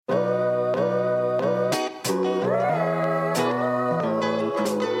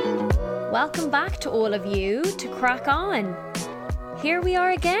welcome back to all of you to Crack On. Here we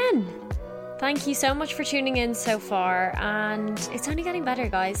are again. Thank you so much for tuning in so far, and it's only getting better,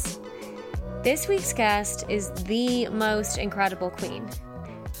 guys. This week's guest is the most incredible queen.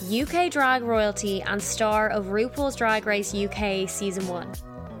 UK drag royalty and star of RuPaul's Drag Race UK Season 1.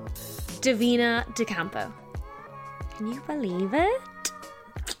 Davina De Campo. Can you believe it?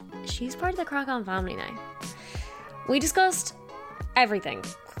 She's part of the Crack On family now. We discussed everything.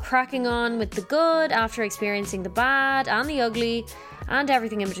 Cracking on with the good after experiencing the bad and the ugly and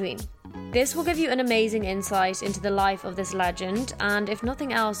everything in between. This will give you an amazing insight into the life of this legend, and if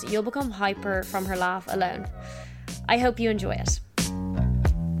nothing else, you'll become hyper from her laugh alone. I hope you enjoy it.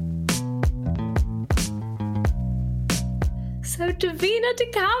 So Davina De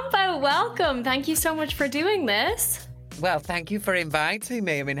Campo, welcome. Thank you so much for doing this. Well, thank you for inviting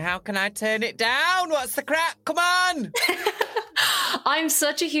me. I mean, how can I turn it down? What's the crack? Come on! I'm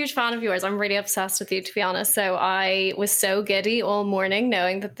such a huge fan of yours. I'm really obsessed with you, to be honest. So I was so giddy all morning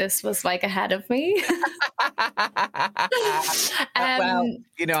knowing that this was like ahead of me. Well,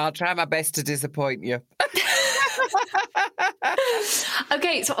 you know, I'll try my best to disappoint you.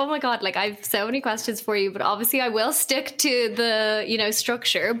 Okay, so oh my God, like I have so many questions for you, but obviously I will stick to the,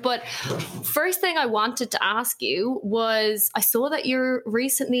 structure. But first thing I wanted to ask you was, I saw that you're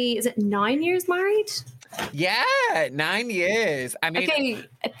recently, is it 9 years married? Yeah, 9 years. I mean, okay,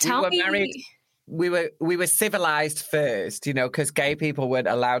 tell me. Married, we were civilized first, because gay people weren't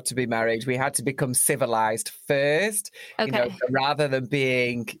allowed to be married. We had to become civilized first, okay. So rather than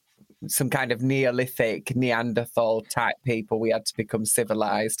being some kind of Neolithic Neanderthal type people, we had to become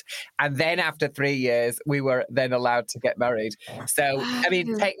civilized. And then after 3 years, we were then allowed to get married. So, I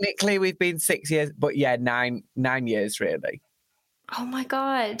mean, technically we've been 6 years, but yeah, nine years really. Oh my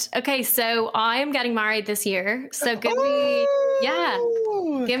God. Okay, so I'm getting married this year. So give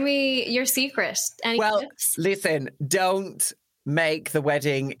me your secret. Any tips? Listen, don't make the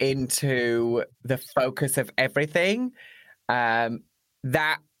wedding into the focus of everything.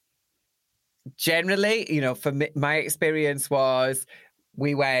 That generally, for me, my experience was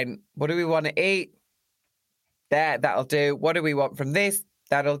we went, what do we want to eat? That'll do. What do we want from this?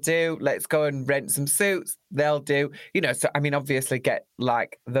 That'll do. Let's go and rent some suits. They'll do. So, I mean, obviously get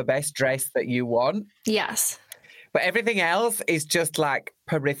like the best dress that you want. Yes. But everything else is just like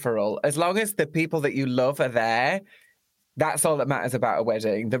peripheral. As long as the people that you love are there, that's all that matters about a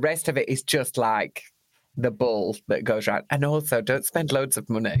wedding. The rest of it is just like the bull that goes around. And also, don't spend loads of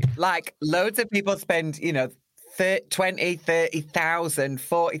money. Like, loads of people spend, 20, 30,000,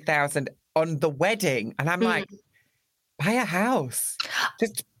 40,000 on the wedding. And I'm like, buy a house.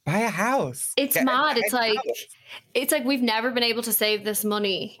 Just buy a house. It's mad. It's like we've never been able to save this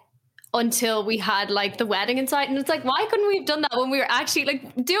money until we had like the wedding in sight. And it's like, why couldn't we have done that when we were actually like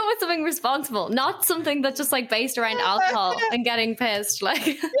do it with something responsible, not something that's just like based around alcohol and getting pissed. Like,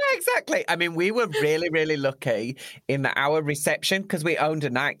 yeah, exactly. I mean, we were really, really lucky in that our reception, because we owned a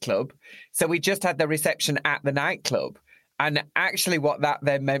nightclub. So we just had the reception at the nightclub. And actually what that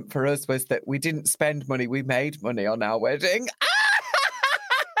then meant for us was that we didn't spend money. We made money on our wedding.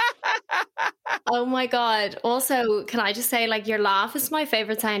 Oh my God. Also, can I just say, like, your laugh is my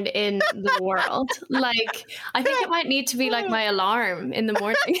favorite sound in the world. Like, I think it might need to be like my alarm in the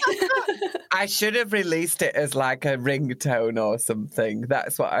morning. I should have released it as like a ringtone or something.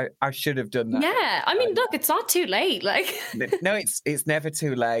 That's what I should have done that. Yeah. I mean, look, it's not too late. Like, no, it's never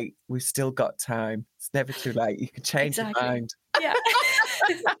too late. We've still got time. It's never too late. You can change your mind. Yeah.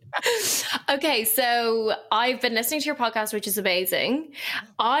 Okay, so I've been listening to your podcast, which is amazing.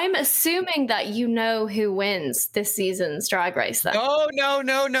 I'm assuming that you know who wins this season's Drag Race, then.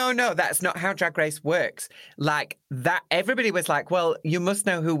 No. That's not how Drag Race works. Like that, everybody was like, well, you must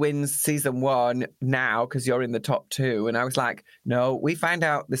know who wins season 1 now because you're in the top 2. And I was like, no, we find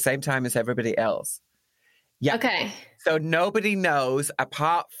out the same time as everybody else. Yeah. Okay. So nobody knows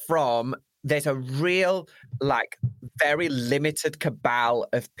apart from there's a real, like, very limited cabal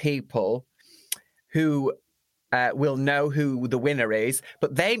of people who will know who the winner is.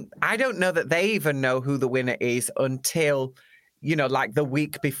 But I don't know that they even know who the winner is until, like the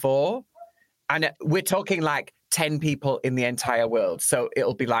week before. And we're talking like 10 people in the entire world. So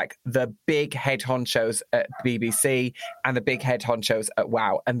it'll be like the big head honchos at BBC and the big head honchos at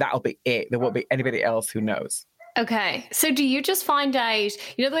WOW. And that'll be it. There won't be anybody else who knows. Okay. So do you just find out,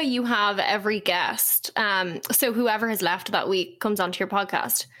 the way you have every guest, so whoever has left that week comes onto your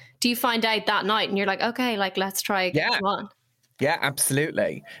podcast, do you find out that night and you're like, okay, like, let's try again? Yeah. Yeah,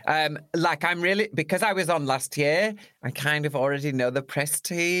 absolutely. Like I'm really, because I was on last year, I kind of already know the press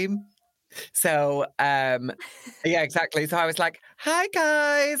team. So, yeah, exactly. So I was like, hi,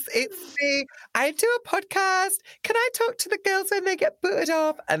 guys, it's me. I do a podcast. Can I talk to the girls when they get booted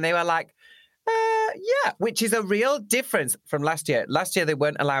off? And they were like, yeah, which is a real difference from last year. Last year, they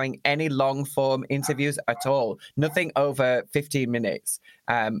weren't allowing any long form interviews at all, nothing over 15 minutes.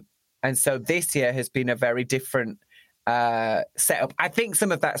 And so this year has been a very different setup. I think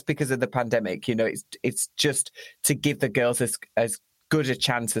some of that's because of the pandemic. You know, it's just to give the girls as good a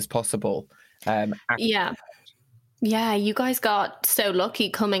chance as possible. Yeah, you guys got so lucky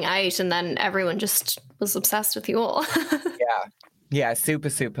coming out, and then everyone just was obsessed with you all. Yeah, super,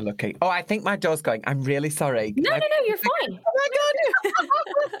 super lucky. Oh, I think my door's going. I'm really sorry. No, you're fine. Oh my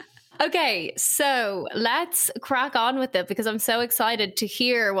God. Okay, so let's crack on with it because I'm so excited to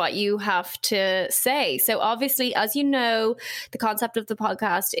hear what you have to say. So obviously, as you know, the concept of the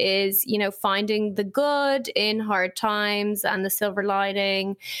podcast is, you know, finding the good in hard times and the silver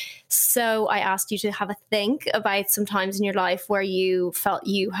lining. So I asked you to have a think about some times in your life where you felt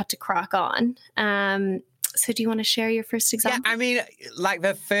you had to crack on. So do you want to share your first example? Yeah, I mean, like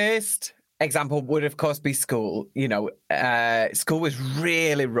the first example would, of course, be school. You know, school was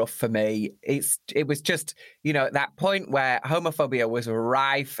really rough for me. It was just, you know, at that point where homophobia was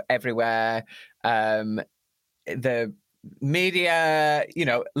rife everywhere. The media, you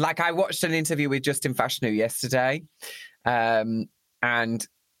know, like I watched an interview with Justin Fashanu yesterday, and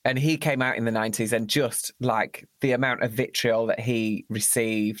he came out in the 90s, and just like the amount of vitriol that he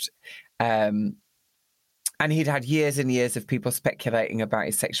received. And he'd had years and years of people speculating about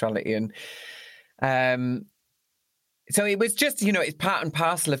his sexuality. And so it was just, you know, it's part and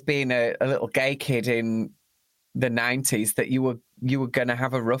parcel of being a little gay kid in the 90s that you were going to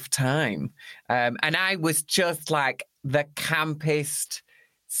have a rough time. And I was just like the campest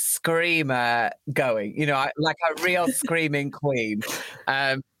screamer going, you know, like a real screaming queen.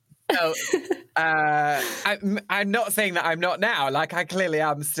 So I'm not saying that I'm not now. Like I clearly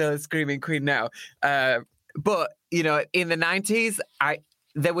am still a screaming queen now. But, you know, in the 90s,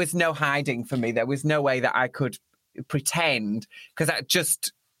 there was no hiding for me. There was no way that I could pretend, because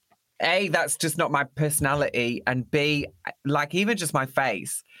that's just not my personality. And B, like even just my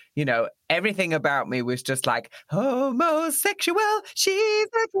face, you know, everything about me was just like, homosexual, she's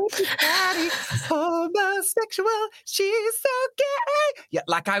a daddy. Homosexual, she's so gay. Yeah,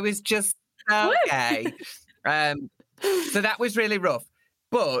 like I was just so gay. So that was really rough.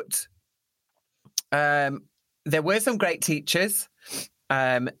 But there were some great teachers.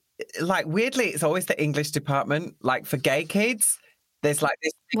 Like weirdly, it's always the English department. Like for gay kids, there's like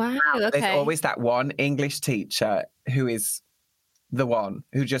this. Wow, okay. There's always that one English teacher who is the one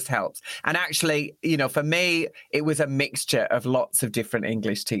who just helps. And actually, you know, for me, it was a mixture of lots of different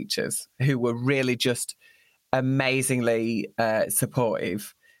English teachers who were really just amazingly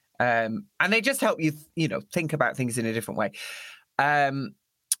supportive. And they just help you, you know, think about things in a different way.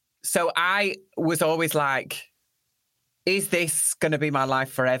 So I was always like, is this going to be my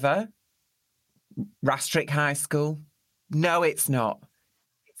life forever? Rastrick High School? No, it's not.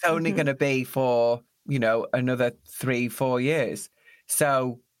 It's only going to be for, you know, another 3-4 years.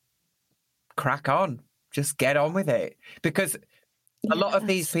 So crack on. Just get on with it. Because a lot of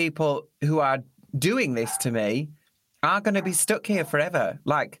these people who are doing this to me are going to be stuck here forever.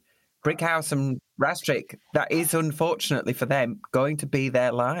 Like Brickhouse and Rastrick, that is unfortunately for them going to be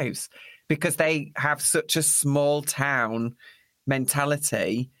their lives because they have such a small town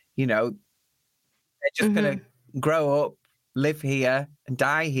mentality. You know, they're just going to grow up, live here and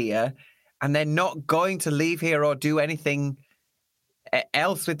die here, and they're not going to leave here or do anything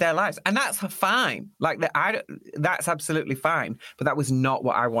else with their lives. And that's fine. Like that's absolutely fine. But that was not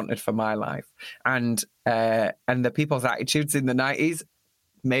what I wanted for my life. And the people's attitudes in the 90s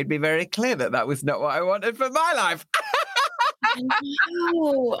made me very clear that was not what I wanted for my life.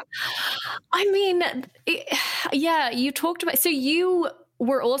 No. I mean, you talked about, so you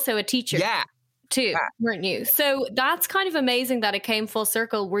were also a teacher. Yeah. Too, weren't you? So that's kind of amazing that it came full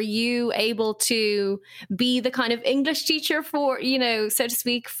circle. Were you able to be the kind of English teacher for, you know, so to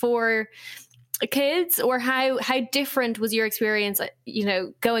speak, for kids, or how different was your experience, you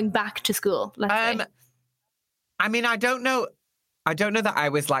know, going back to school? Let's say. I mean, I don't know that I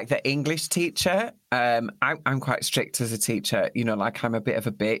was like the English teacher. I'm quite strict as a teacher, you know, like I'm a bit of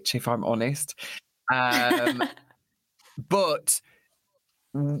a bitch if I'm honest. But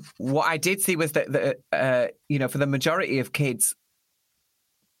what I did see was that you know, for the majority of kids,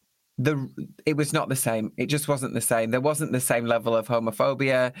 it was not the same. It just wasn't the same. There wasn't the same level of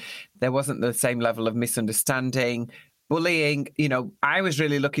homophobia. There wasn't the same level of misunderstanding. bullying, you know, I was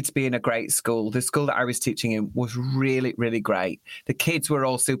really lucky to be in a great school. The school that I was teaching in was really, really great. The kids were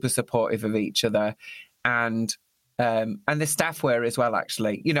all super supportive of each other, and the staff were as well,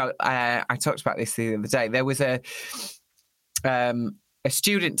 actually. You know, I talked about this the other day. There was a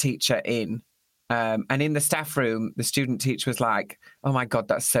student teacher in, and in the staff room, the student teacher was like, "Oh my God,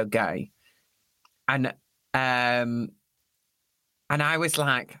 that's so gay." And I was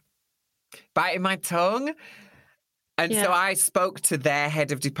like, biting my tongue. And so I spoke to their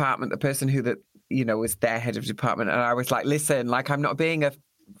head of department, the person who was their head of department. And I was like, listen, like, I'm not being a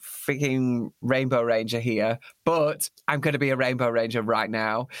freaking Rainbow Ranger here, but I'm going to be a Rainbow Ranger right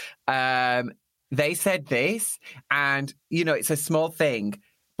now. They said this, and, you know, it's a small thing,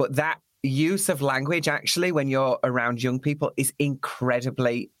 but that use of language, actually, when you're around young people, is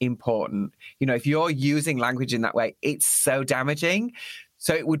incredibly important. You know, if you're using language in that way, it's so damaging.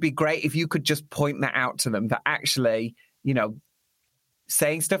 So it would be great if you could just point that out to them, that actually, you know,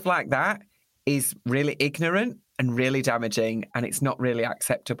 saying stuff like that is really ignorant and really damaging, and it's not really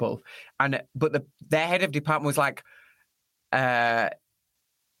acceptable. But their head of department was like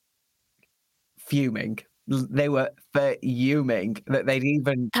fuming. They were fuming that they'd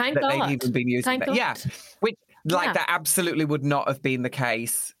even been using that. Yeah, which that absolutely would not have been the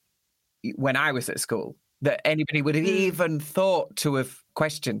case when I was at school. That anybody would have even thought to have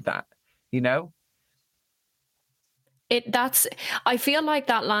questioned that, you know? I feel like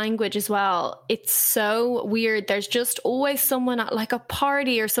that language as well, it's so weird. There's just always someone at like a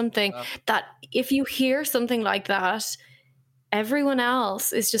party or something that if you hear something like that, everyone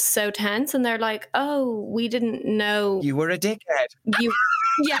else is just so tense and they're like, oh, we didn't know. You were a dickhead.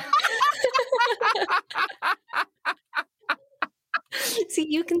 Yeah. See,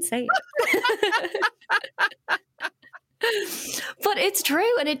 you can say it. But it's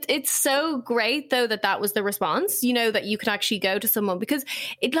true. And it's so great, though, that was the response, you know, that you could actually go to someone, because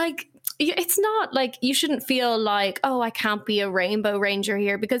it's not like you shouldn't feel like, oh, I can't be a Rainbow Ranger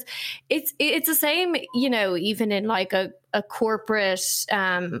here, because it's the same, you know, even in like a corporate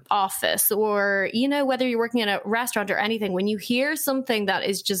office, or, you know, whether you're working in a restaurant or anything, when you hear something that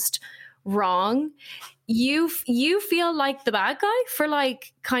is just wrong, you feel like the bad guy for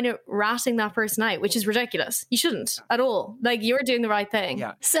like kind of ratting that person out, which is ridiculous. You shouldn't at all. Like, you're doing the right thing.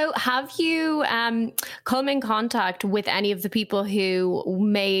 Yeah. So have you come in contact with any of the people who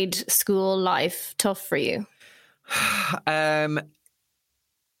made school life tough for you?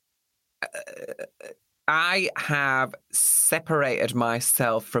 I have separated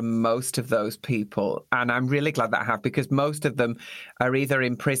myself from most of those people, and I'm really glad that I have, because most of them are either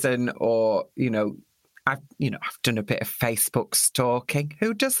in prison or, you know, I've done a bit of Facebook stalking.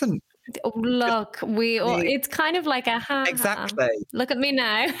 Who doesn't? Oh, look, it's kind of like exactly. Look at me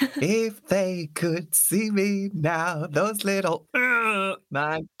now. If they could see me now, those little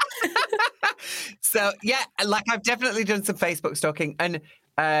man. So yeah, like, I've definitely done some Facebook stalking, and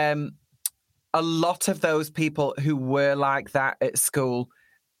a lot of those people who were like that at school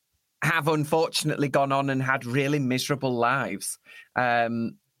have unfortunately gone on and had really miserable lives.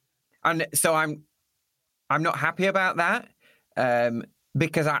 And so I'm not happy about that,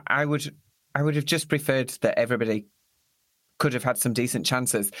 because I would have just preferred that everybody could have had some decent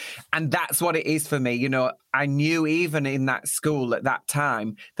chances. And that's what it is for me. You know, I knew even in that school at that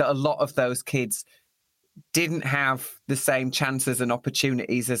time that a lot of those kids didn't have the same chances and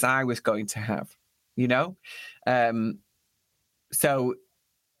opportunities as I was going to have, you know? So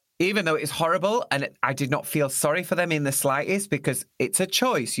even though it's horrible, and I did not feel sorry for them in the slightest, because it's a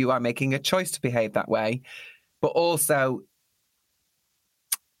choice. You are making a choice to behave that way. But also,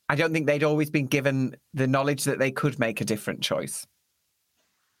 I don't think they'd always been given the knowledge that they could make a different choice.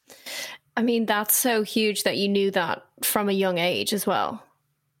 I mean, that's so huge that you knew that from a young age as well.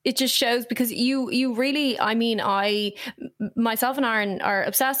 It just shows, because you really, I mean, myself and Aaron are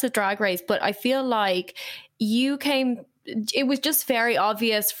obsessed with Drag Race, but I feel like it was just very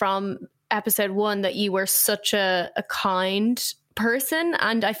obvious from episode 1 that you were such a kind person.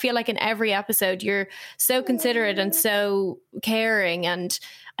 And I feel like in every episode, you're so considerate and so caring. And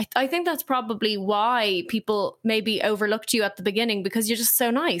I think that's probably why people maybe overlooked you at the beginning, because you're just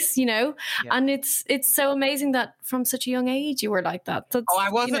so nice, you know? Yeah. And it's so amazing that from such a young age you were like that. I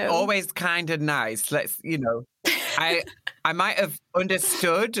wasn't always kind and nice. I might have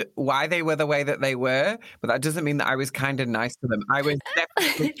understood why they were the way that they were, but that doesn't mean that I was kind and nice to them. I was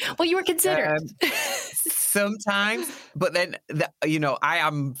definitely... Well, you were considerate. Sometimes, but then, I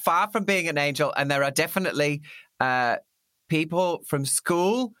am far from being an angel, and there are definitely people from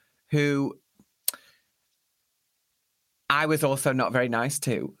school who I was also not very nice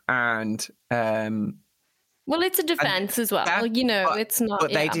to. And Well, it's a defense as well. It's not.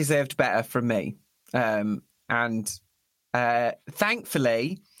 But they deserved better from me. And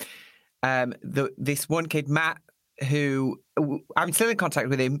thankfully, this one kid, Matt, who I'm still in contact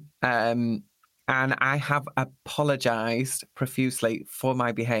with him, and I have apologized profusely for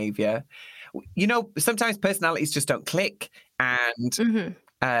my behavior. Sometimes personalities just don't click, and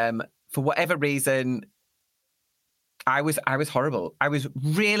for whatever reason, I was horrible. I was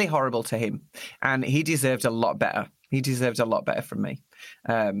really horrible to him, and he deserved a lot better. He deserved a lot better from me.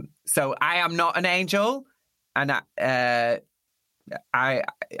 So I am not an angel, and I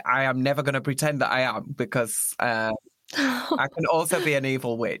am never going to pretend that I am, because I can also be an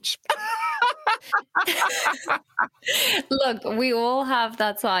evil witch. Look, we all have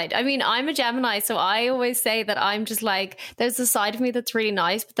that side. I mean, I'm a Gemini, so I always say that I'm just like, there's a side of me that's really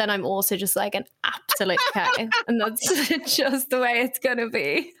nice, but then I'm also just like an absolute cow, and that's just the way it's going to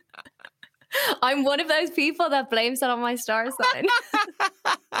be. I'm one of those people that blames it on my star sign.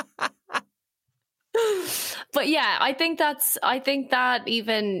 But yeah, I think that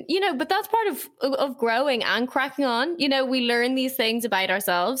even, but that's part of growing and cracking on. We learn these things about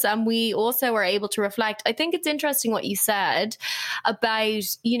ourselves, and we also are able to reflect. I think it's interesting what you said about,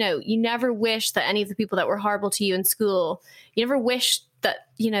 you never wish that any of the people that were horrible to you in school, you never wish that,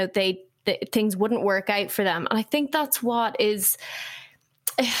 that things wouldn't work out for them. And I think that's what is,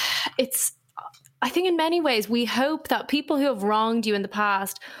 I think in many ways, we hope that people who have wronged you in the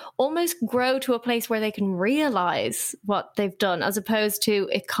past almost grow to a place where they can realize what they've done, as opposed to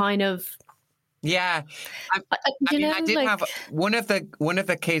it kind of. Yeah. I did have one of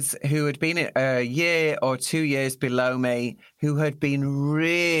the kids who had been a year or 2 years below me, who had been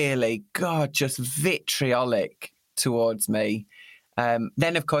really, just vitriolic towards me.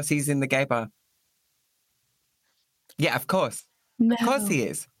 Then, of course, he's in the gay bar. Yeah, of course. No. Of course he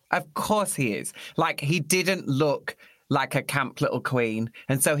is. Of course he is. Like, he didn't look like a camp little queen.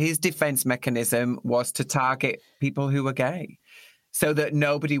 And so his defense mechanism was to target people who were gay so that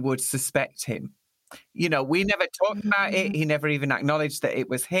nobody would suspect him. We never talked about it. He never even acknowledged that it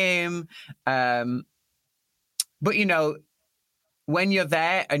was him. But, when you're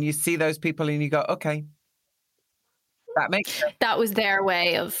there and you see those people and you go, okay, that makes sense. That was their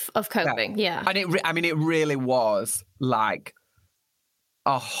way of coping. Yeah. And it really was like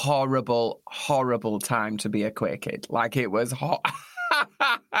a horrible, horrible time to be a queer kid. Like, it was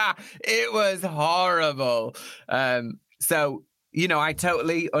it was horrible. So, I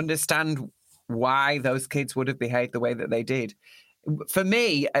totally understand why those kids would have behaved the way that they did. For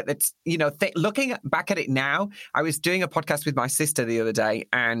me, looking back at it now, I was doing a podcast with my sister the other day,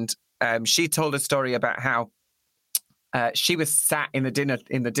 and she told a story about how she was sat in the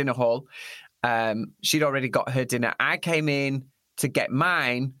dinner hall. She'd already got her dinner. I came in to get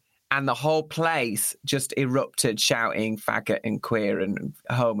mine, and the whole place just erupted shouting faggot and queer and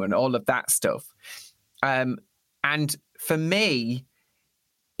homo and all of that stuff. And for me,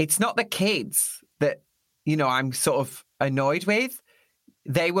 it's not the kids that, I'm sort of annoyed with.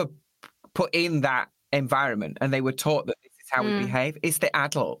 They were put in that environment and they were taught that this is how we behave. It's the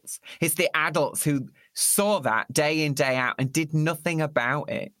adults. It's the adults who saw that day in, day out and did nothing about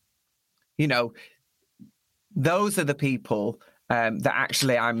it. Those are the people that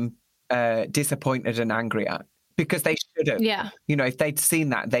actually I'm disappointed and angry at, because they should have. Yeah. If they'd seen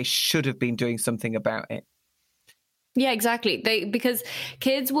that, they should have been doing something about it. Yeah, exactly. Because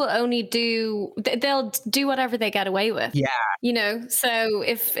kids will only they'll do whatever they get away with. Yeah. So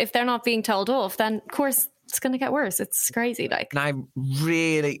if they're not being told off, then of course it's going to get worse. It's crazy. And I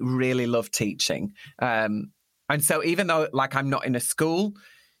really, really love teaching. And so even though I'm not in a school,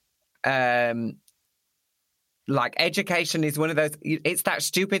 education is one of those, it's that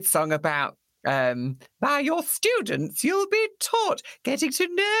stupid song about by your students you'll be taught, getting to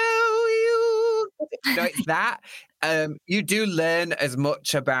know you. It's that. You do learn as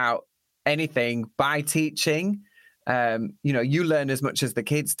much about anything by teaching. You learn as much as the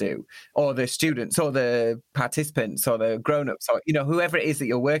kids do, or the students, or the participants, or the grown-ups, or whoever it is that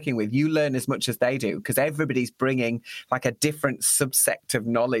you're working with. You learn as much as they do, because everybody's bringing a different subsect of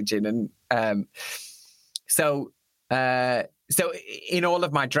knowledge in. And so in all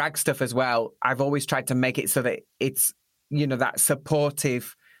of my drag stuff as well, I've always tried to make it so that it's, that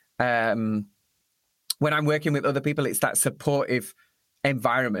supportive, when I'm working with other people, it's that supportive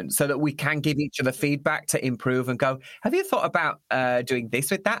environment so that we can give each other feedback to improve and go, have you thought about doing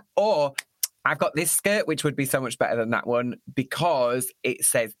this with that? Or I've got this skirt, which would be so much better than that one because it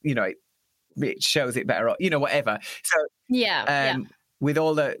says, it shows it better, or, whatever. So with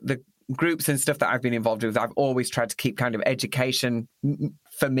all the groups and stuff that I've been involved with, I've always tried to keep kind of education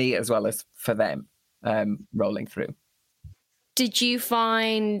for me as well as for them. rolling through. Did you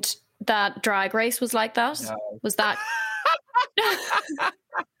find that Drag Race was like that? No. Was that...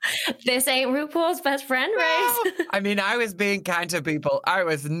 This ain't RuPaul's best friend race. I mean, I was being kind to people. I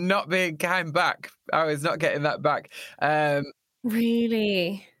was not being kind back. I was not getting that back.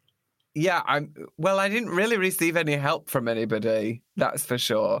 Really? Yeah, I didn't really receive any help from anybody, that's for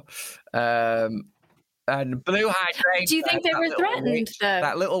sure. And Blue Hydrangea. Do you think they were threatened, though?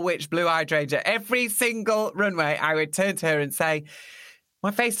 That little witch, Blue Hydrangea. Every single runway, I would turn to her and say,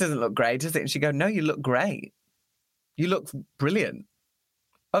 my face doesn't look great, does it? And she'd go, no, you look great. You look brilliant.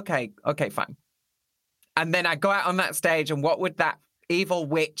 Okay, fine. And then I go out on that stage, and what would that evil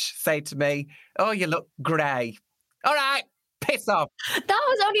witch say to me? Oh, you look grey. All right, piss off. That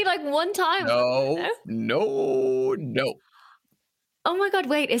was only like one time. No. Oh my God,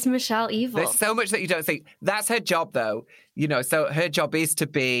 wait, is Michelle evil? There's so much that you don't see. That's her job, though. So her job is to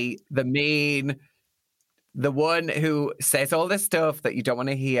be the mean, the one who says all this stuff that you don't want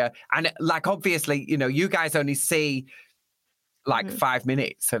to hear. And like, obviously, you guys only see like 5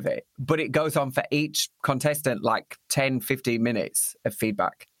 minutes of it, but it goes on for each contestant, like 10, 15 minutes of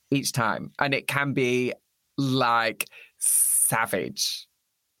feedback each time. And it can be like savage.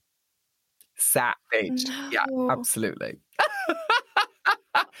 No. Yeah, absolutely.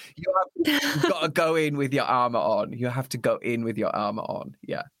 You've got to go in with your armor on. You have to go in with your armor on.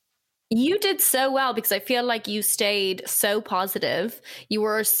 Yeah. You did so well because I feel like you stayed so positive. You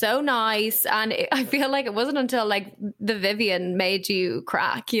were so nice. And I feel like it wasn't until like the Vivienne made you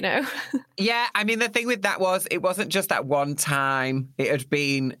crack, Yeah, I mean, the thing with that was it wasn't just that one time. It had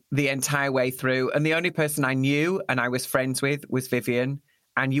been the entire way through. And the only person I knew and I was friends with was Vivienne.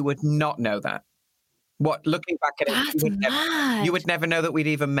 And you would not know that. Looking back at it, you would never know that we'd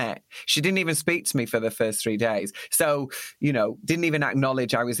even met. She didn't even speak to me for the first 3 days. So, didn't even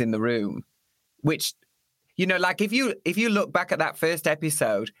acknowledge I was in the room, which, like if you look back at that first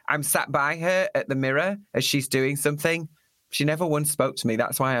episode, I'm sat by her at the mirror as she's doing something. She never once spoke to me.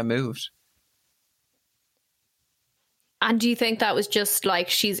 That's why I moved. And do you think that was just like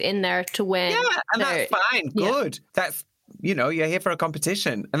she's in there to win? Yeah, and that's fine. Good. That's, you're here for a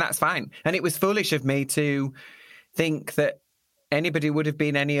competition, and that's fine. And it was foolish of me to think that anybody would have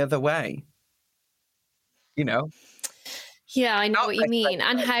been any other way. Yeah, I know what you mean.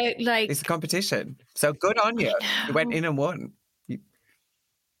 And how, like... It's a competition. So good on you. You went in and won.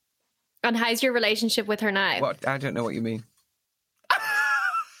 And how's your relationship with her now? What? I don't know what you mean.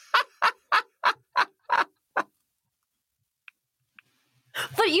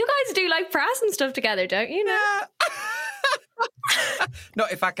 But you guys do like press and stuff together, don't you? Yeah.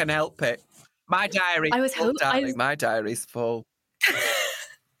 Not if I can help it. My diary. My diary's full.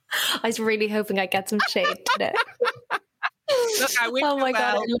 I was really hoping I'd get some shade today. Look, I wish God,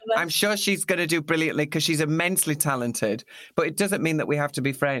 I love it. I'm sure she's going to do brilliantly because she's immensely talented. But it doesn't mean that we have to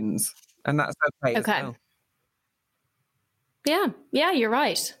be friends, and that's okay. Okay. As well. Yeah, you're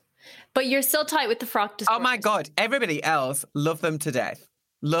right. But you're still tight with the frock destructors. Oh my God! Everybody else, love them to death.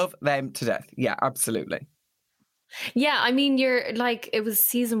 Love them to death. Yeah, absolutely. Yeah, I mean, you're like, it was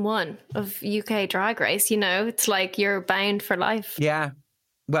season 1 of UK Drag Race, it's like you're bound for life. Yeah.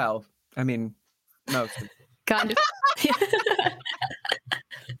 Well, I mean, most. Kind of.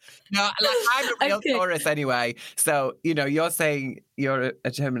 No, like, I'm a real Taurus anyway. So, you're saying you're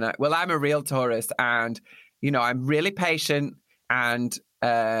a Gemini. Well, I'm a real Taurus, and, I'm really patient and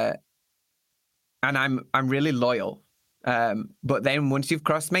I'm really loyal. But then once you've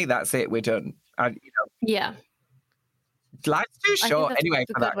crossed me, that's it. We're done. Yeah. Life's too short anyway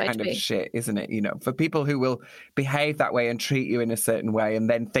for that kind of shit, isn't it? For people who will behave that way and treat you in a certain way and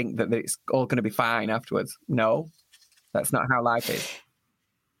then think that it's all going to be fine afterwards. No, that's not how life is.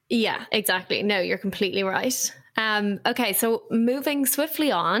 Yeah, exactly. No, you're completely right. Okay, so moving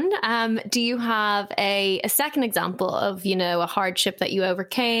swiftly on, do you have a second example of, a hardship that you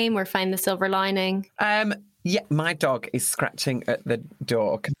overcame or find the silver lining? Yeah, my dog is scratching at the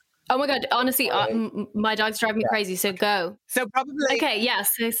door. Oh my God, honestly, my dog's driving me crazy, so go. So probably... Okay,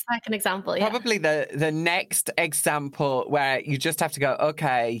 yes, so second example, yeah. Probably the next example where you just have to go,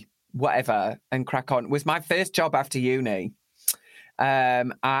 okay, whatever, and crack on, was my first job after uni.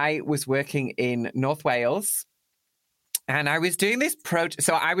 I was working in North Wales, and I was doing this project.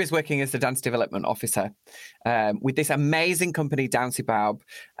 So I was working as the dance development officer with this amazing company, Downsy Bob.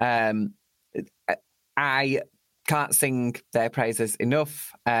 I can't sing their praises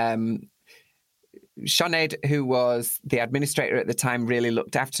enough. Sinead, who was the administrator at the time, really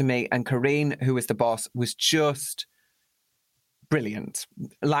looked after me. And Karine, who was the boss, was just brilliant.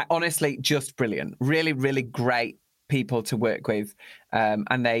 Like, honestly, just brilliant. Really, really great people to work with.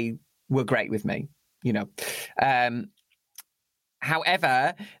 And they were great with me.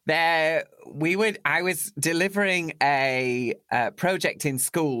 However, I was delivering a project in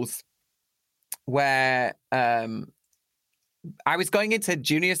schools where I was going into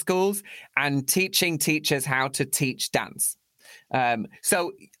junior schools and teaching teachers how to teach dance.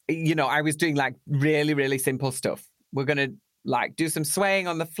 So, I was doing like really, really simple stuff. We're going to like do some swaying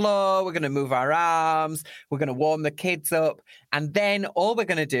on the floor. We're going to move our arms. We're going to warm the kids up. And then all we're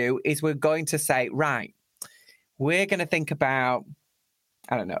going to do is we're going to say, right, we're going to think about,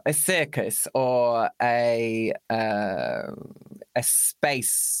 I don't know, a circus or a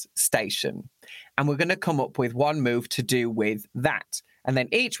space station. And we're going to come up with one move to do with that. And then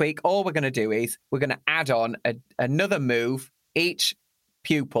each week, all we're going to do is we're going to add on another move. Each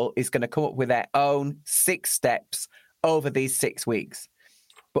pupil is going to come up with their own 6 steps over these 6 weeks.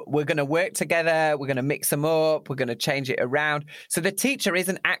 But we're going to work together. We're going to mix them up. We're going to change it around. So the teacher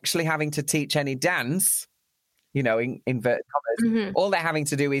isn't actually having to teach any dance, in inverted commas. Mm-hmm. All they're having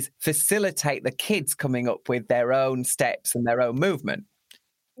to do is facilitate the kids coming up with their own steps and their own movement.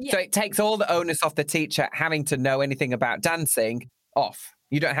 Yeah. So it takes all the onus off the teacher having to know anything about dancing off.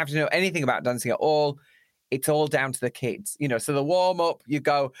 You don't have to know anything about dancing at all. It's all down to the kids. So the warm-up, you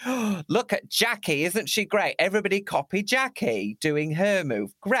go, oh, look at Jackie. Isn't she great? Everybody copy Jackie doing her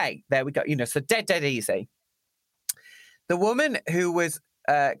move. Great. There we go. So dead easy. The woman who was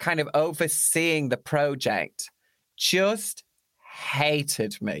kind of overseeing the project just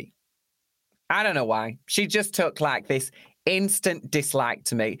hated me. I don't know why. She just took like this instant dislike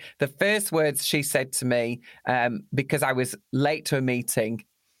to me. The first words she said to me, because I was late to a meeting,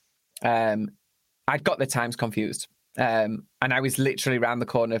 I'd got the times confused. And I was literally around the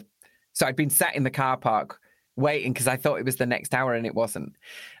corner. So I'd been sat in the car park waiting because I thought it was the next hour and it wasn't.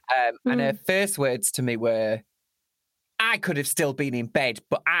 And her first words to me were, I could have still been in bed,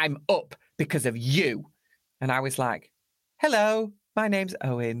 but I'm up because of you. And I was like, hello, my name's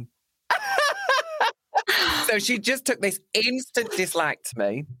Owen. So she just took this instant dislike to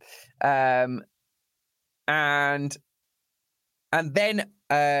me. And then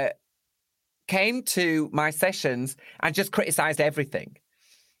came to my sessions and just criticized everything.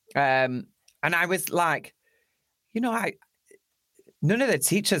 And I was like, none of the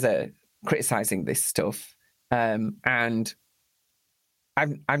teachers are criticizing this stuff. And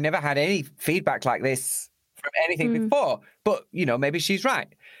I've never had any feedback like this from anything before, but, maybe she's right.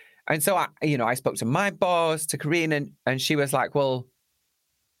 And so I spoke to my boss, to Corinne, and she was like, well,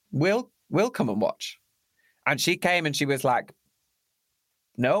 we'll come and watch. And she came and she was like,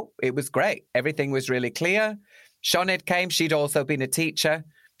 no, it was great. Everything was really clear. Sinead came. She'd also been a teacher.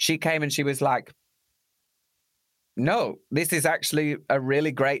 She came and she was like, no, this is actually a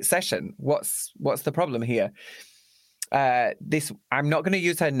really great session. What's the problem here? I'm not going to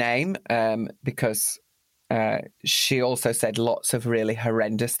use her name because she also said lots of really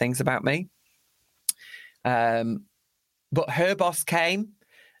horrendous things about me. But her boss came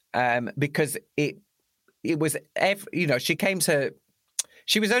because it was,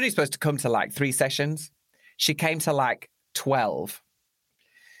 she was only supposed to come to like 3 sessions. She came to like 12.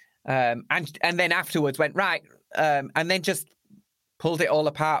 And then afterwards went, right, and then just pulled it all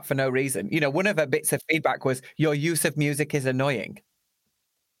apart for no reason. One of her bits of feedback was, your use of music is annoying.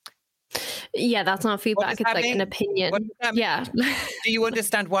 Yeah, that's not feedback. It's like an opinion. Yeah. Do you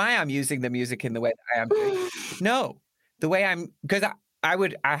understand why I'm using the music in the way that I am doing? No. The way because I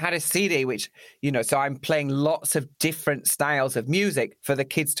had a CD, which, so I'm playing lots of different styles of music for the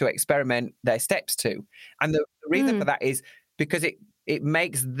kids to experiment their steps to. And the reason for that is because it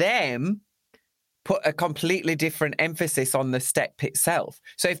makes them put a completely different emphasis on the step itself.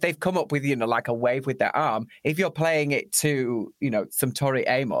 So if they've come up with, like a wave with their arm, if you're playing it to, some Tori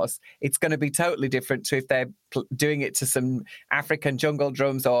Amos, it's going to be totally different to if they're doing it to some African jungle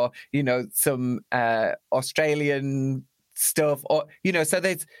drums or, some Australian stuff or, so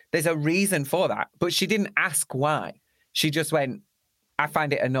there's a reason for that. But she didn't ask why. She just went, I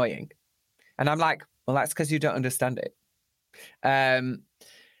find it annoying. And I'm like, well, that's because you don't understand it.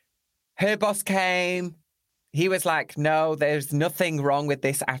 Her boss came. He was like, no, there's nothing wrong with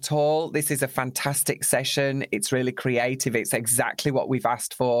this at all. This is a fantastic session. It's really creative. It's exactly what we've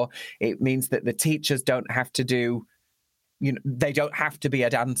asked for. It means that the teachers don't have to do, they don't have to be a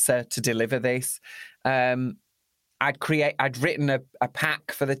dancer to deliver this. I'd written a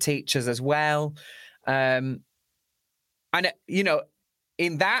pack for the teachers as well. And,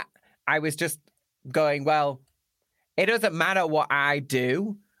 in that, I was just going, well, it doesn't matter what I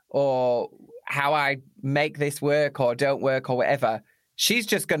do or how I make this work or don't work or whatever. She's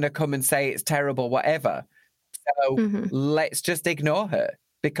just going to come and say it's terrible, whatever. So let's just ignore her,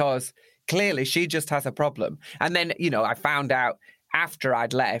 because clearly she just has a problem. And then, you know, I found out after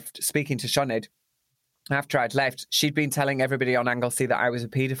I'd left, speaking to Sinead, after I'd left, she'd been telling everybody on Anglesey that I was a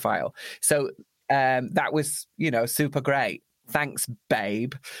paedophile. So that was, you know, super great. Thanks,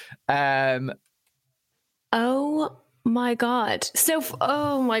 babe. Oh my God. So,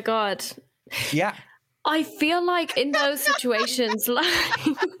 oh my God. Yeah. I feel like in those situations, like...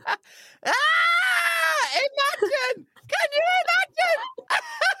 Imagine! Can you imagine?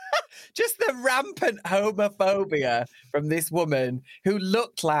 Just the rampant homophobia from this woman who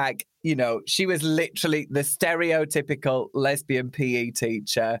looked like, you know, she was literally the stereotypical lesbian PE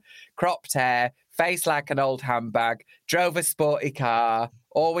teacher, cropped hair, face like an old handbag, drove a sporty car,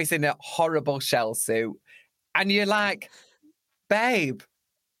 always in a horrible shell suit. And you're like, babe,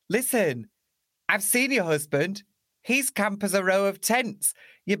 listen, I've seen your husband. He's camp as a row of tents.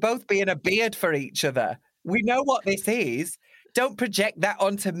 You're both being a beard for each other. We know what this is. Don't project that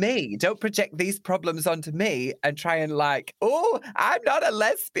onto me. Don't project these problems onto me and try and like, oh, I'm not a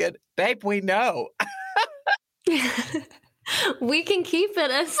lesbian. Babe, we know. We can keep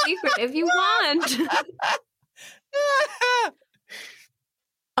it a secret if you want.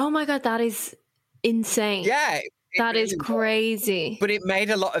 Oh my God, that is insane. Yeah. That is crazy. But it made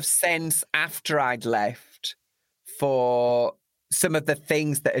a lot of sense after I'd left for some of the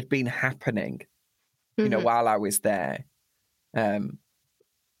things that had been happening, you know, while I was there. But,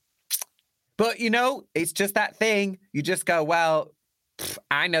 you know, it's just that thing. You just go, well,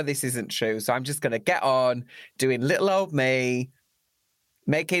 I know this isn't true, so I'm just going to get on doing little old me,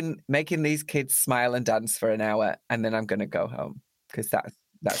 making these kids smile and dance for an hour, and then I'm going to go home because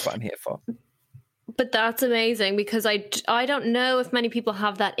that's what I'm here for. But that's amazing because I don't know if many people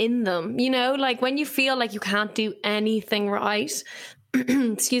have that in them. You know, like when you feel like you can't do anything right,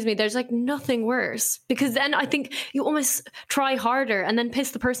 excuse me, there's like nothing worse because then I think you almost try harder and then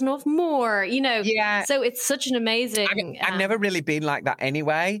piss the person off more, you know? Yeah. So it's such an amazing... I've never really been like that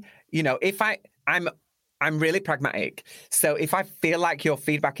anyway. You know, if I'm really pragmatic. So if I feel like your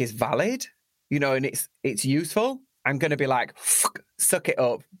feedback is valid, you know, and it's useful, I'm going to be like, suck it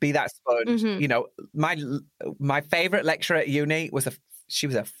up, be that sponge. You know, my favorite lecturer at uni she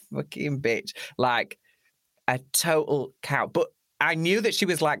was a fucking bitch, like a total cow. But I knew that she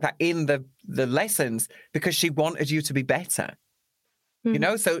was like that in the lessons because she wanted you to be better. You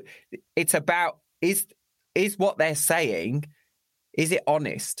know, so it's about is what they're saying, is it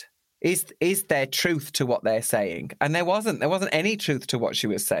honest? Is there truth to what they're saying? And there wasn't any truth to what she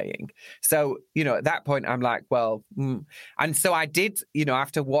was saying. So, you know, at that point, I'm like, well, and so I did, you know,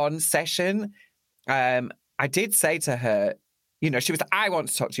 after one session, I did say to her, you know, she was like, I want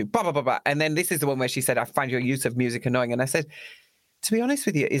to talk to you, blah, blah, blah, blah. And then this is the one where she said, I find your use of music annoying. And I said, to be honest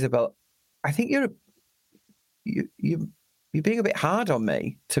with you, Isabel, I think you're being a bit hard on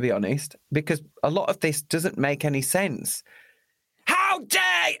me, to be honest, because a lot of this doesn't make any sense. How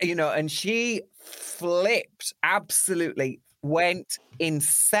dare you know? And she flipped, absolutely went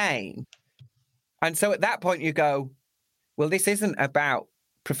insane. And so at that point you go, well, this isn't about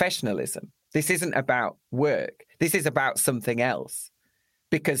professionalism. This isn't about work. This is about something else.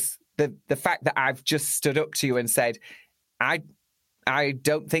 Because the fact that I've just stood up to you and said, I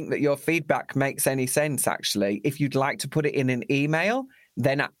don't think that your feedback makes any sense, actually. If you'd like to put it in an email,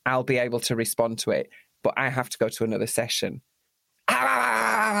 then I'll be able to respond to it. But I have to go to another session.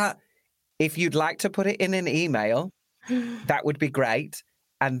 If you'd like to put it in an email, that would be great.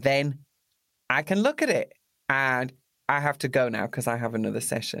 And then I can look at it. And I have to go now because I have another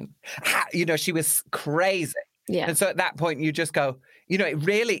session. You know, she was crazy. Yeah. And so at that point, you just go, you know,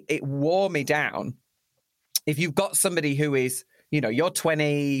 it wore me down. If you've got somebody who is, you know, you're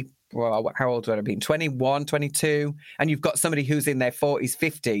 20, well, how old would I have been? 21, 22, and you've got somebody who's in their 40s,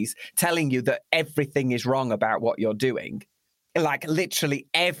 50s telling you that everything is wrong about what you're doing. Like literally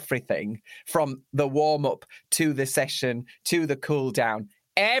everything from the warm-up to the session to the cool down.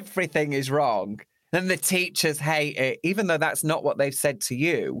 Everything is wrong. Then the teachers hate it, even though that's not what they've said to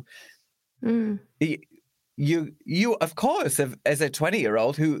you. You of course, as a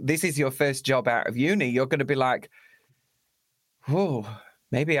 20-year-old who this is your first job out of uni, you're going to be like, oh,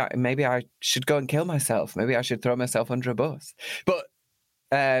 maybe I should go and kill myself. Maybe I should throw myself under a bus. But,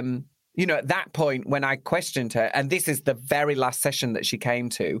 you know, at that point when I questioned her, and this is the very last session that she came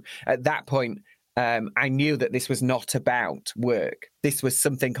to, at that point, I knew that this was not about work. This was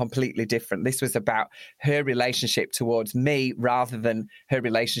something completely different. This was about her relationship towards me rather than her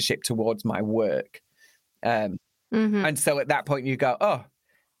relationship towards my work. And so at that point you go, oh,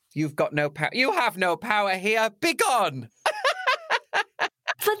 you've got no power. You have no power here. Be gone.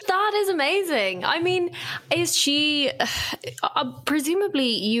 But That is amazing. I mean, is she, presumably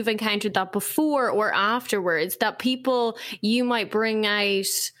you've encountered that before or afterwards, that people, you might bring out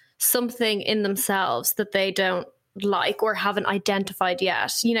something in themselves that they don't like or haven't identified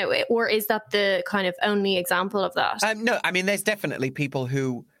yet, you know, or is that the kind of only example of that? No, I mean, there's definitely people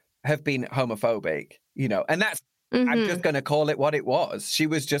who have been homophobic, you know, and that's, I'm just going to call it what it was. She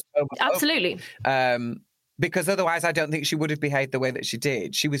was just homophobic. Absolutely. Because otherwise I don't think she would have behaved the way that she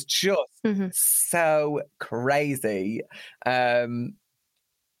did. She was just so crazy.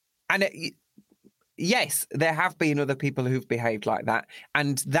 Yes, there have been other people who've behaved like that.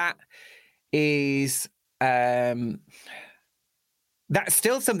 And that is, that's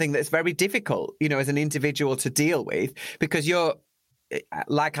still something that's very difficult, you know, as an individual to deal with, because you're,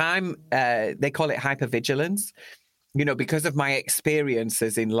 like they call it hypervigilance. You know, because of my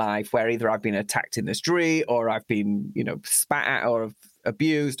experiences in life where either I've been attacked in the street or I've been, you know, spat at or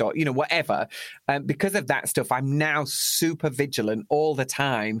abused or, you know, whatever. Because of that stuff, I'm now super vigilant all the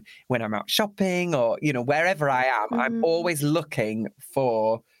time when I'm out shopping or, you know, wherever I am. I'm always looking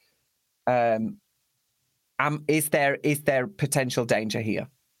for, is there potential danger here?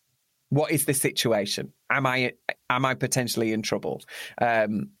 What is the situation? Am I potentially in trouble? But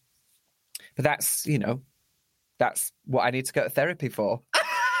that's, you know, that's what I need to go to therapy for.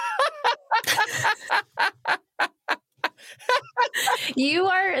 You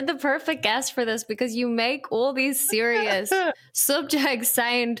are the perfect guest for this because you make all these serious subjects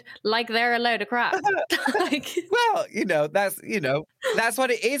sound like they're a load of crap. Well, you know, that's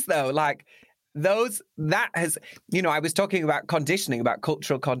what it is though. Like that has, you know, I was talking about conditioning, about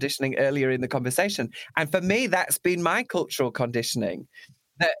cultural conditioning earlier in the conversation. And for me, that's been my cultural conditioning.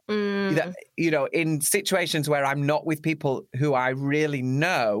 That, you know, in situations where I'm not with people who I really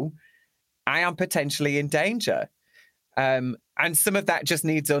know, I am potentially in danger. And some of that just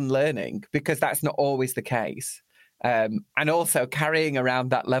needs unlearning because that's not always the case. And also carrying around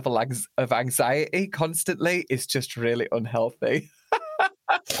that level of anxiety constantly is just really unhealthy.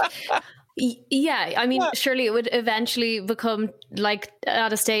 Yeah, I mean, surely it would eventually become like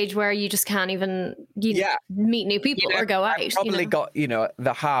at a stage where you just can't even meet new people, you know, or go out. I've probably got, you know,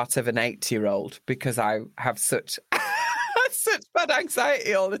 the heart of an 8-year-old because I have such bad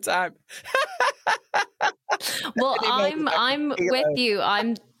anxiety all the time. Well, I'm with you.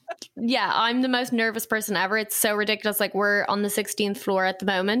 I'm the most nervous person ever. It's so ridiculous. Like we're on the 16th floor at the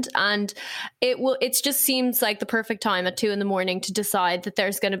moment and it just seems like the perfect time at 2 a.m. to decide that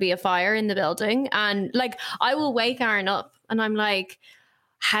there's going to be a fire in the building. And like, I will wake Aaron up and I'm like,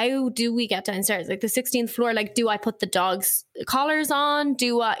 how do we get downstairs? Like the 16th floor, like, do I put the dog's collars on?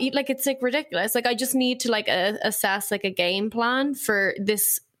 Like, it's like ridiculous. Like I just need to like assess like a game plan for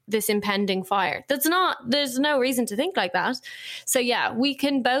this impending fire. There's no reason to think like that. So yeah, we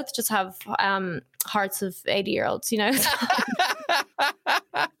can both just have hearts of 80-year-olds, you know.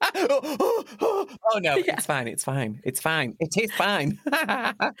 Oh no, yeah. It's fine. It is fine.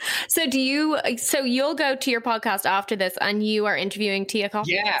 So you'll go to your podcast after this and you are interviewing Tia Kofi,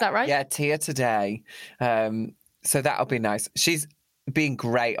 is that right? Yeah, Tia today. So that'll be nice. She's been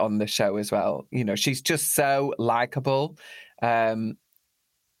great on the show as well. You know, she's just so likable.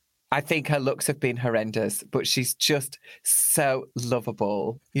 I think her looks have been horrendous, but she's just so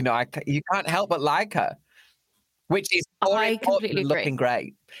lovable. You know, you can't help but like her, which is looking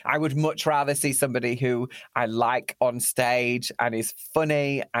great. I would much rather see somebody who I like on stage and is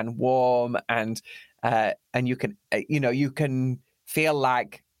funny and warm and you can, you can feel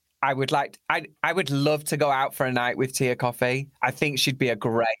like I would love to go out for a night with Tia Kofi. I think she'd be a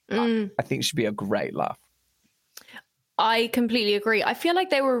great laugh. I think she'd be a great laugh. I completely agree. I feel like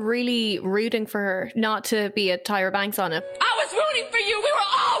they were really rooting for her not to be a Tyra Banks on it. I was rooting for you. We were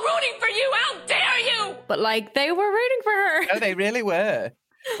all rooting for you. How dare you? But like they were rooting for her. No, they really were.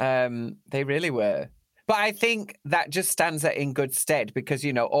 They really were. But I think that just stands her in good stead because,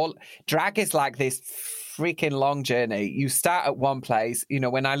 you know, all drag is like this freaking long journey. You start at one place. You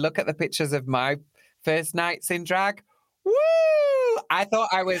know, when I look at the pictures of my first nights in drag, woo! I thought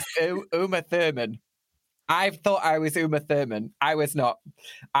I was Uma Thurman. I thought I was Uma Thurman. I was not.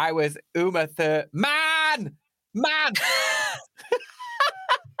 I was Uma Thurman. Man!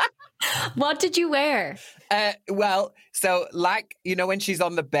 What did you wear? Well, so like, you know, when she's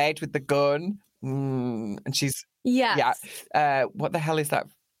on the bed with the gun and she's... Yes. Yeah. What the hell is that?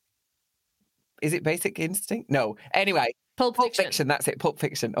 Is it Basic Instinct? No. Anyway. Pulp Fiction. That's it. Pulp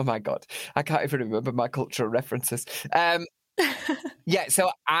Fiction. Oh, my God. I can't even remember my cultural references. Yeah,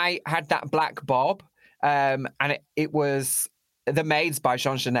 so I had that black bob. And it was The Maids by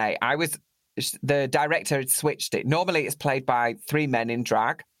Jean Genet. The director had switched it. Normally it's played by 3 men in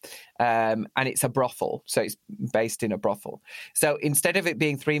drag. and it's a brothel. So it's based in a brothel. So instead of it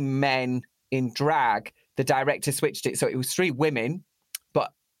being 3 men in drag, the director switched it. So it was 3 women,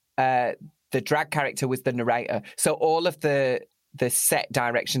 but the drag character was the narrator. So all of the set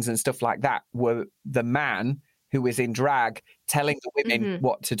directions and stuff like that were the man who was in drag telling the women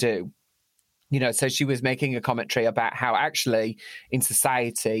what to do. You know, so she was making a commentary about how actually in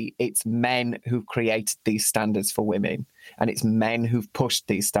society, it's men who've created these standards for women, and it's men who've pushed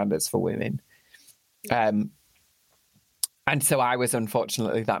these standards for women. And so I was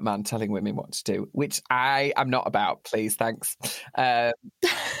unfortunately that man telling women what to do, which I am not about, please, thanks.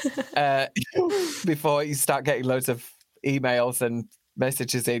 Before you start getting loads of emails and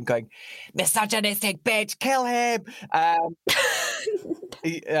messages in going, misogynistic bitch, kill him.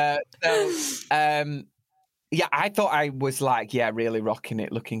 Yeah, I thought I was like, really rocking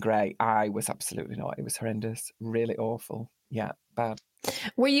it, looking great. I was absolutely not. It was horrendous, really awful. Yeah, bad.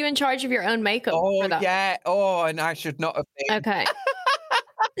 Were you in charge of your own makeup? For that? Yeah. And I should not have been. Okay.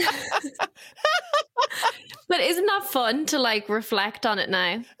 But isn't that fun to like reflect on it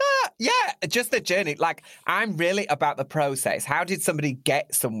now? Yeah, just the journey. Like, I'm really about the process. How did somebody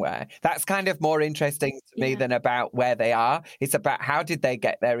get somewhere? That's kind of more interesting to me than about where they are. It's about how did they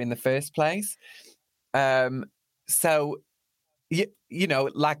get there in the first place? So, you know,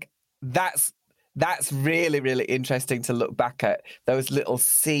 like that's really, really interesting to look back at those little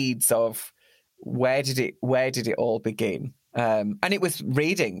seeds of where did it all begin? And it was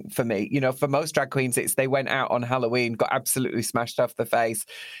reading for me. You know, for most drag queens, it's they went out on Halloween, got absolutely smashed off the face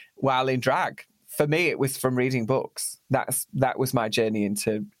while in drag. For me, it was from reading books. That was my journey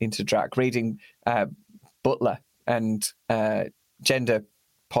into drag, reading Butler and gender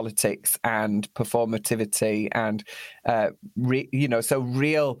politics and performativity and so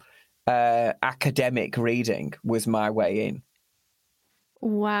real academic reading was my way in.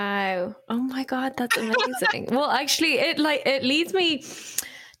 Wow. Oh my God, that's amazing. Well, actually, it leads me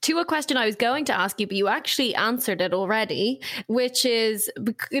to a question I was going to ask you, but you actually answered it already, which is,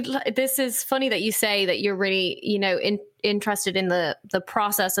 this is funny that you say that you're really, interested in the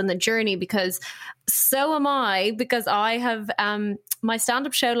process and the journey, because so am I, because I have, my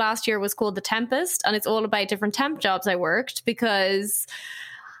stand-up show last year was called The Tempest, and it's all about different temp jobs I worked, because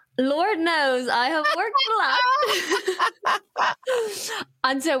Lord knows I have worked a lot.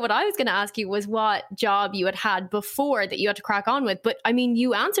 And so what I was going to ask you was what job you had before that you had to crack on with. But I mean,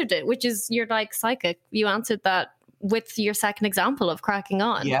 you answered it, which is you're like psychic. You answered that with your second example of cracking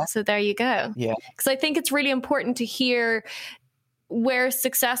on. Yeah. So there you go. Yeah. Because I think it's really important to hear where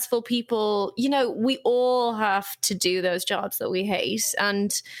successful people, we all have to do those jobs that we hate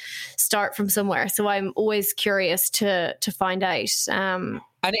and start from somewhere. So I'm always curious to find out.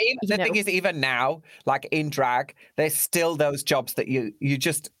 And the thing is, even now, like in drag, there's still those jobs that you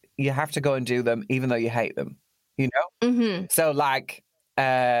have to go and do them, even though you hate them, Mm-hmm. So like,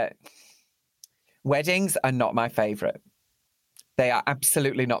 weddings are not my favorite. They are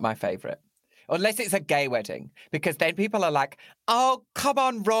absolutely not my favorite. Unless it's a gay wedding, because then people are like, oh, come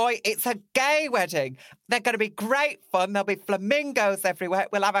on, Roy, it's a gay wedding. They're going to be great fun. There'll be flamingos everywhere.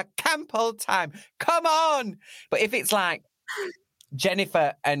 We'll have a camp all time. Come on. But if it's like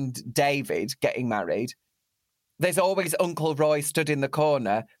Jennifer and David getting married, there's always Uncle Roy stood in the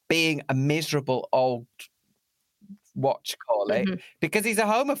corner being a miserable old because he's a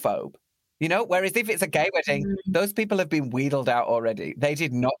homophobe. Whereas if it's a gay wedding, those people have been wheedled out already. They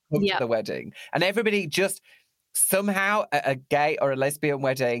did not come to the wedding. And everybody just somehow at a gay or a lesbian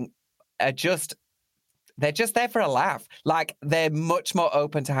wedding they're just there for a laugh. Like they're much more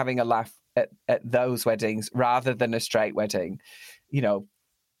open to having a laugh at those weddings rather than a straight wedding. There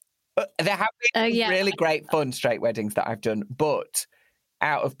have been really great fun straight weddings that I've done, but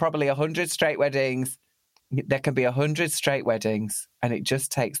out of probably 100 straight weddings, there can be 100 straight weddings, and it just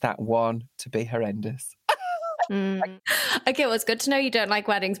takes that one to be horrendous. Okay, well, it's good to know you don't like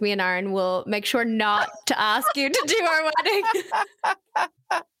weddings. Me and Aaron will make sure not to ask you to do our wedding.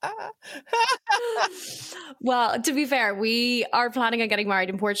 Well, to be fair, we are planning on getting married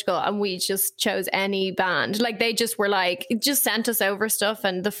in Portugal, and we just chose any band. Like they just were like, just sent us over stuff,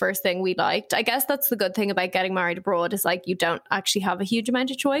 and the first thing we liked. I guess that's the good thing about getting married abroad is like you don't actually have a huge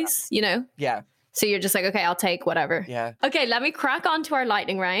amount of choice, Yeah. So you're just like, okay, I'll take whatever. Yeah. Okay, let me crack on to our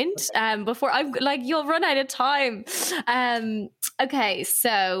lightning round before I'm like, you'll run out of time. Okay,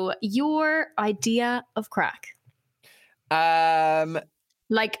 so your idea of crack.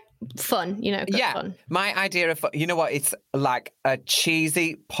 Like fun, fun. My idea of fun, you know what? It's like a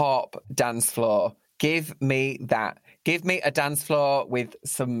cheesy pop dance floor. Give me that. Give me a dance floor with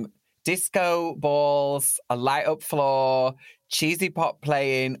some disco balls, a light up floor, cheesy pop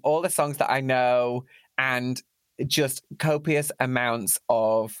playing, all the songs that I know, and just copious amounts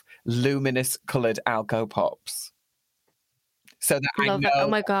of luminous coloured Alco Pops. So that I Love know, it. Oh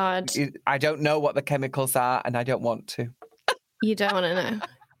my God. I don't know what the chemicals are, and I don't want to. You don't want to know.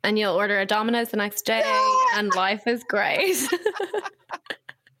 And you'll order a Domino's the next day, and life is great.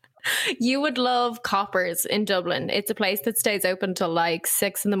 You would love Coppers in Dublin. It's a place that stays open till like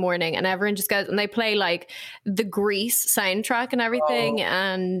 6 a.m, and everyone just goes and they play like the Grease soundtrack and everything.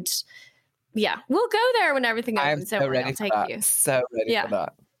 And yeah, we'll go there when everything opens. I'm so ready for that. So ready for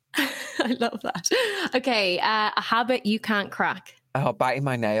that. I love that. Okay, a habit you can't crack. Oh, biting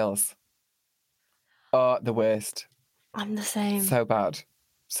my nails. Oh, the worst. I'm the same. So bad.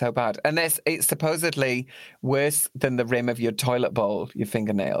 So bad. And it's supposedly worse than the rim of your toilet bowl, your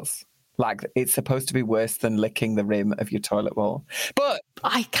fingernails. Like, it's supposed to be worse than licking the rim of your toilet bowl. But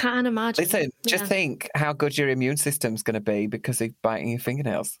I can't imagine. listen, just think how good your immune system's going to be because of biting your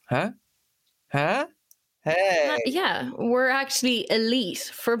fingernails. Huh? Hey. Yeah, we're actually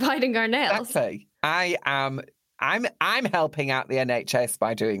elite for biting our nails. Exactly. I'm helping out the NHS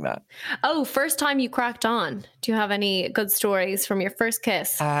by doing that. Oh, first time you cracked on. Do you have any good stories from your first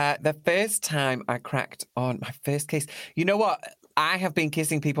kiss? The first time I cracked on, my first kiss. You know what? I have been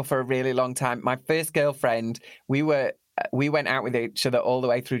kissing people for a really long time. My first girlfriend, we went out with each other all the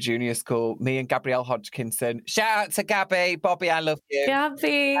way through junior school. Me and Gabrielle Hodgkinson. Shout out to Gabby. Bobby, I love you.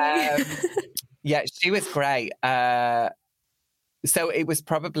 Gabby. Yeah, she was great. So it was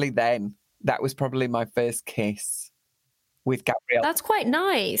probably then. That was probably my first kiss with Gabrielle. That's quite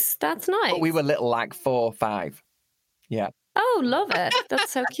nice. That's nice. But we were little, like 4 or 5. Yeah. Oh, love it.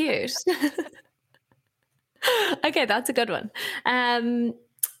 That's so cute. Okay, that's a good one.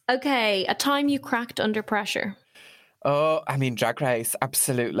 Okay, a time you cracked under pressure. Oh, I mean, Drag Race,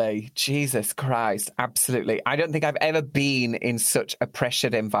 absolutely. Jesus Christ, absolutely. I don't think I've ever been in such a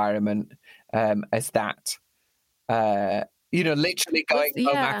pressured environment as that. Literally going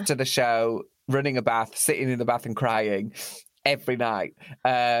home after the show, running a bath, sitting in the bath and crying every night.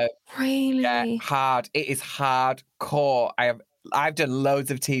 Really? Yeah, hard. It is hardcore. I've done loads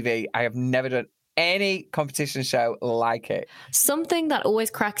of TV. I have never done any competition show like it. Something that always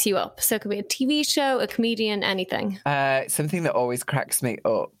cracks you up. So it could be a TV show, a comedian, anything. Something that always cracks me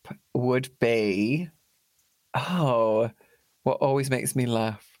up would be, what always makes me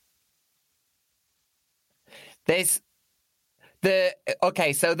laugh. So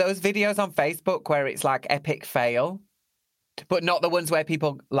those videos on Facebook where it's like epic fail, but not the ones where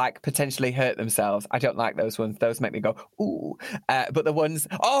people like potentially hurt themselves. I don't like those ones. Those make me go, ooh. But the ones,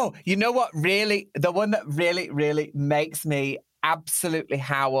 you know what? Really, the one that really, really makes me absolutely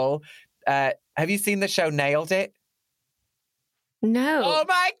howl. Have you seen the show Nailed It? No. Oh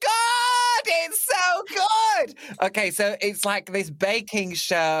my God, it's so good. Okay, so it's like this baking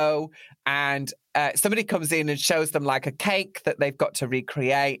show and somebody comes in and shows them like a cake that they've got to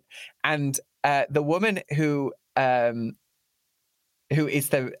recreate. And the woman who is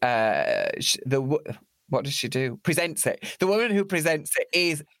what does she do? Presents it. The woman who presents it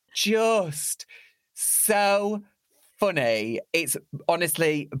is just so funny. It's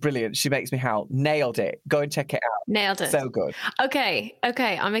honestly brilliant. She makes me howl. Nailed It. Go and check it out. Nailed it. So good. Okay.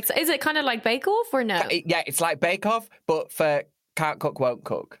 I'm excited. Is it kind of like Bake Off or no? Yeah, it's like Bake Off, but for Can't Cook, Won't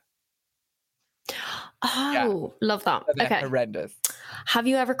Cook. Oh, yeah. Love that. They're okay. Horrendous. Have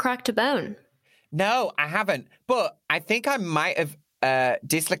you ever cracked a bone? No, I haven't. But I think I might have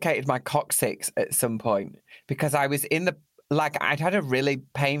dislocated my coccyx at some point because I was I'd had a really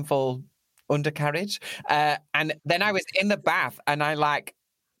painful undercarriage. And then I was in the bath and I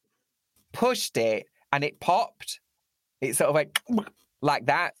pushed it and it popped. It sort of went like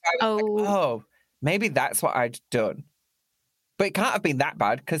that. So I was maybe that's what I'd done. But it can't have been that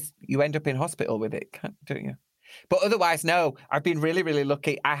bad because you end up in hospital with it, don't you? But otherwise, no, I've been really, really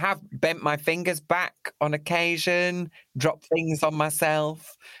lucky. I have bent my fingers back on occasion, dropped things on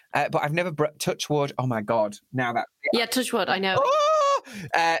myself, but I've never touch wood. Oh my God. Now that. Yeah, touch wood, I know.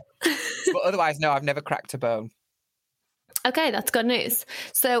 But otherwise, no, I've never cracked a bone. Okay, that's good news.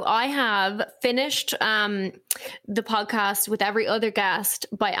 So I have finished the podcast with every other guest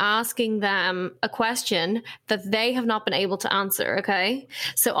by asking them a question that they have not been able to answer, okay?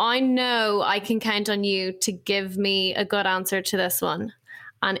 So I know I can count on you to give me a good answer to this one.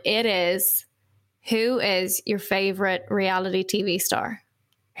 And it is, who is your favourite reality TV star?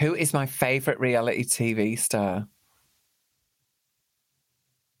 Who is my favourite reality TV star?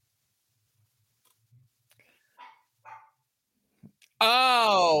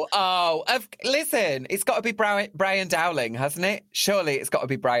 Listen, it's got to be Brian Dowling, hasn't it? Surely it's got to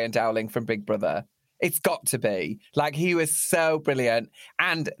be Brian Dowling from Big Brother. It's got to be. Like, he was so brilliant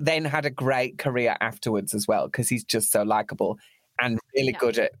and then had a great career afterwards as well, because he's just so likable and really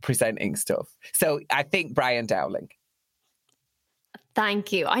good at presenting stuff. So I think Brian Dowling.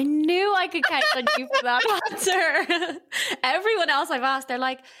 Thank you. I knew I could count on you for that answer. Everyone else I've asked, they're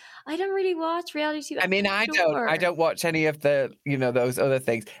like, I don't really watch reality TV. I mean, I don't watch any of the, those other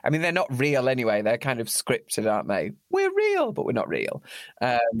things. I mean, they're not real anyway. They're kind of scripted, aren't they? We're real, but we're not real.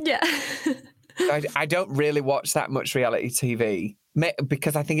 Yeah. I don't really watch that much reality TV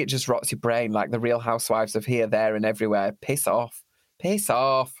because I think it just rots your brain. Like the Real Housewives of Here, There and Everywhere. Piss off. Piss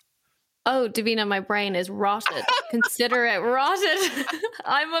off. Oh, Davina, my brain is rotted. Consider it rotted.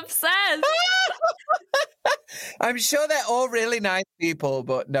 I'm obsessed. I'm sure they're all really nice people,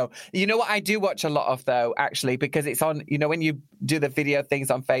 but no. You know what I do watch a lot of, though, actually, because it's on, when you do the video things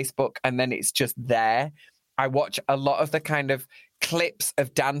on Facebook and then it's just there, I watch a lot of the kind of clips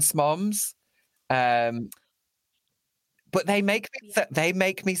of dance moms. But they make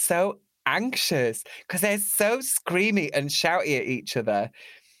me so anxious because they're so screamy and shouty at each other.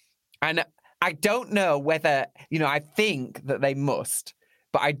 And I don't know whether, I think that they must,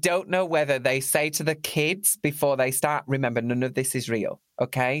 but I don't know whether they say to the kids before they start, remember, none of this is real,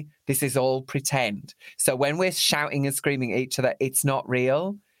 okay? This is all pretend. So when we're shouting and screaming at each other, it's not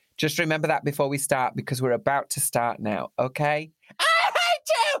real. Just remember that before we start, because we're about to start now, okay? I hate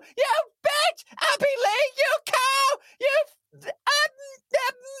you, you bitch! Abby Lee, you cow! You...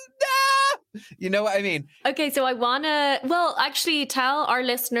 You know what I mean? Okay, so I want to, actually tell our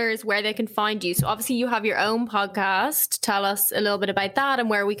listeners where they can find you. So obviously you have your own podcast. Tell us a little bit about that and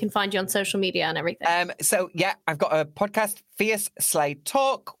where we can find you on social media and everything. I've got a podcast, Fierce Slay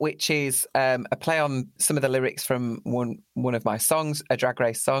Talk, which is a play on some of the lyrics from one of my songs, a Drag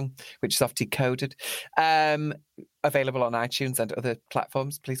Race song, which is off Decoded. Available on iTunes and other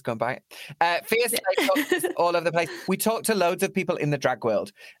platforms. Please go and buy it. Fierce Slay Talk is all over the place. We talk to loads of people in the drag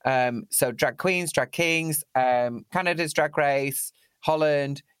world. So drag queens, drag kings, Canada's Drag Race,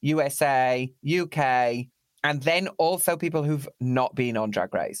 Holland, USA, UK, and then also people who've not been on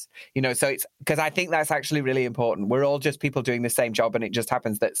Drag Race. So it's because I think that's actually really important. We're all just people doing the same job, and it just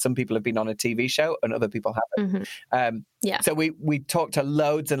happens that some people have been on a TV show and other people haven't. Mm-hmm. So we talk to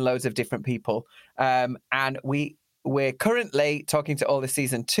loads and loads of different people, and we're currently talking to all the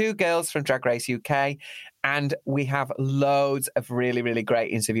season 2 girls from Drag Race UK, and we have loads of really, really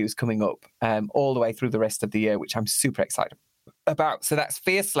great interviews coming up all the way through the rest of the year, which I'm super excited about. So that's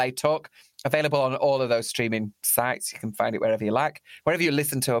Fierce Slay Talk, available on all of those streaming sites. You can find it wherever you like. Wherever you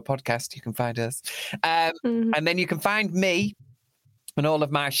listen to a podcast, you can find us. And then you can find me and all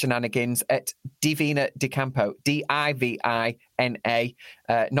of my shenanigans at Divina DeCampo, Divina,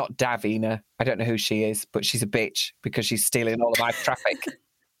 not Davina. I don't know who she is, but she's a bitch because she's stealing all of my traffic.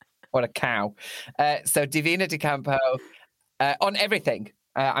 What a cow. So Divina DeCampo on everything.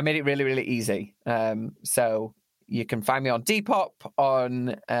 I made it really, really easy. So you can find me on Depop,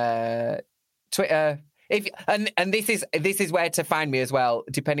 on Twitter. And this is where to find me as well,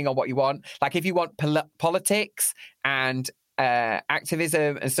 depending on what you want. Like if you want politics and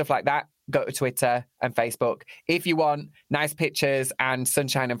activism and stuff like that, go to Twitter and Facebook. If you want nice pictures and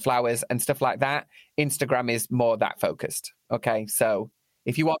sunshine and flowers and stuff like that, Instagram is more that focused. Okay, so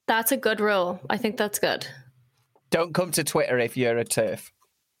if you want... That's a good rule. I think that's good. Don't come to Twitter if you're a TERF.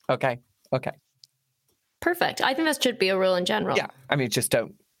 Okay. Perfect. I think that should be a rule in general. Yeah, I mean, just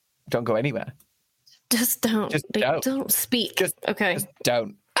don't go anywhere. Just don't. Don't speak. Just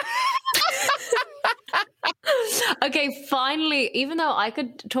don't. Okay, finally, even though I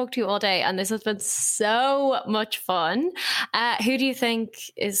could talk to you all day and this has been so much fun, who do you think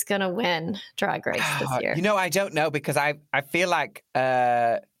is going to win Drag Race this year? I don't know, because I feel like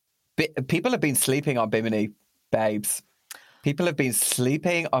people have been sleeping on Bimini, babes. People have been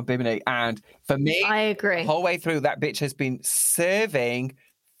sleeping on Bimini. And for me, I agree. The whole way through, that bitch has been serving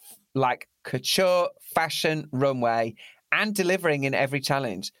like couture, fashion, runway, and delivering in every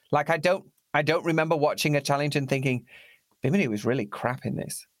challenge. Like I don't remember watching a challenge and thinking, Bimini was really crap in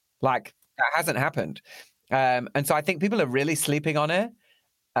this. Like, that hasn't happened. And so I think people are really sleeping on her,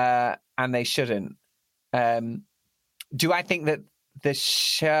 and they shouldn't. Do I think that the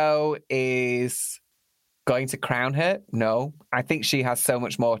show is going to crown her? No. I think she has so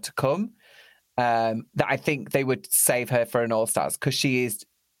much more to come that I think they would save her for an All-Stars, because she is,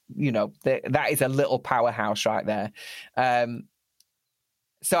 that is a little powerhouse right there.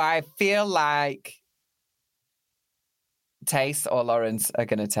 So I feel like Tayce or Lawrence are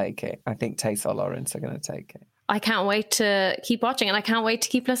going to take it. I think Tayce or Lawrence are going to take it. I can't wait to keep watching, and I can't wait to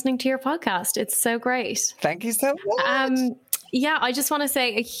keep listening to your podcast. It's so great. Thank you so much. yeah, I just want to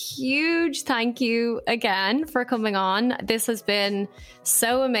say a huge thank you again for coming on. This has been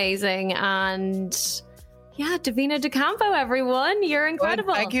so amazing. And yeah, Davina De Campo, everyone, you're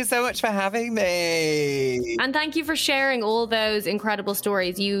incredible. Thank you so much for having me. And thank you for sharing all those incredible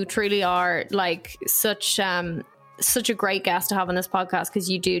stories. You truly are like such a great guest to have on this podcast, because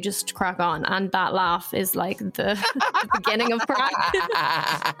you do just crack on. And that laugh is like the beginning of crack.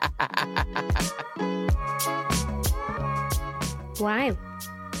 Wow.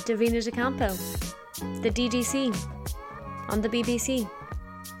 Davina De Campo, the DDC on the BBC.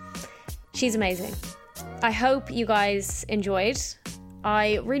 She's amazing. I hope you guys enjoyed.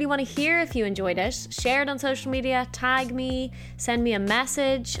 I really want to hear if you enjoyed it. Share it on social media, tag me, send me a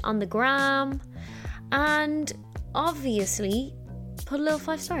message on the gram, and obviously put a little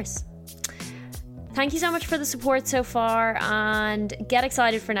 5 stars. Thank you so much for the support so far, and get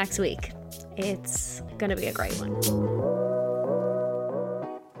excited for next week. It's going to be a great one.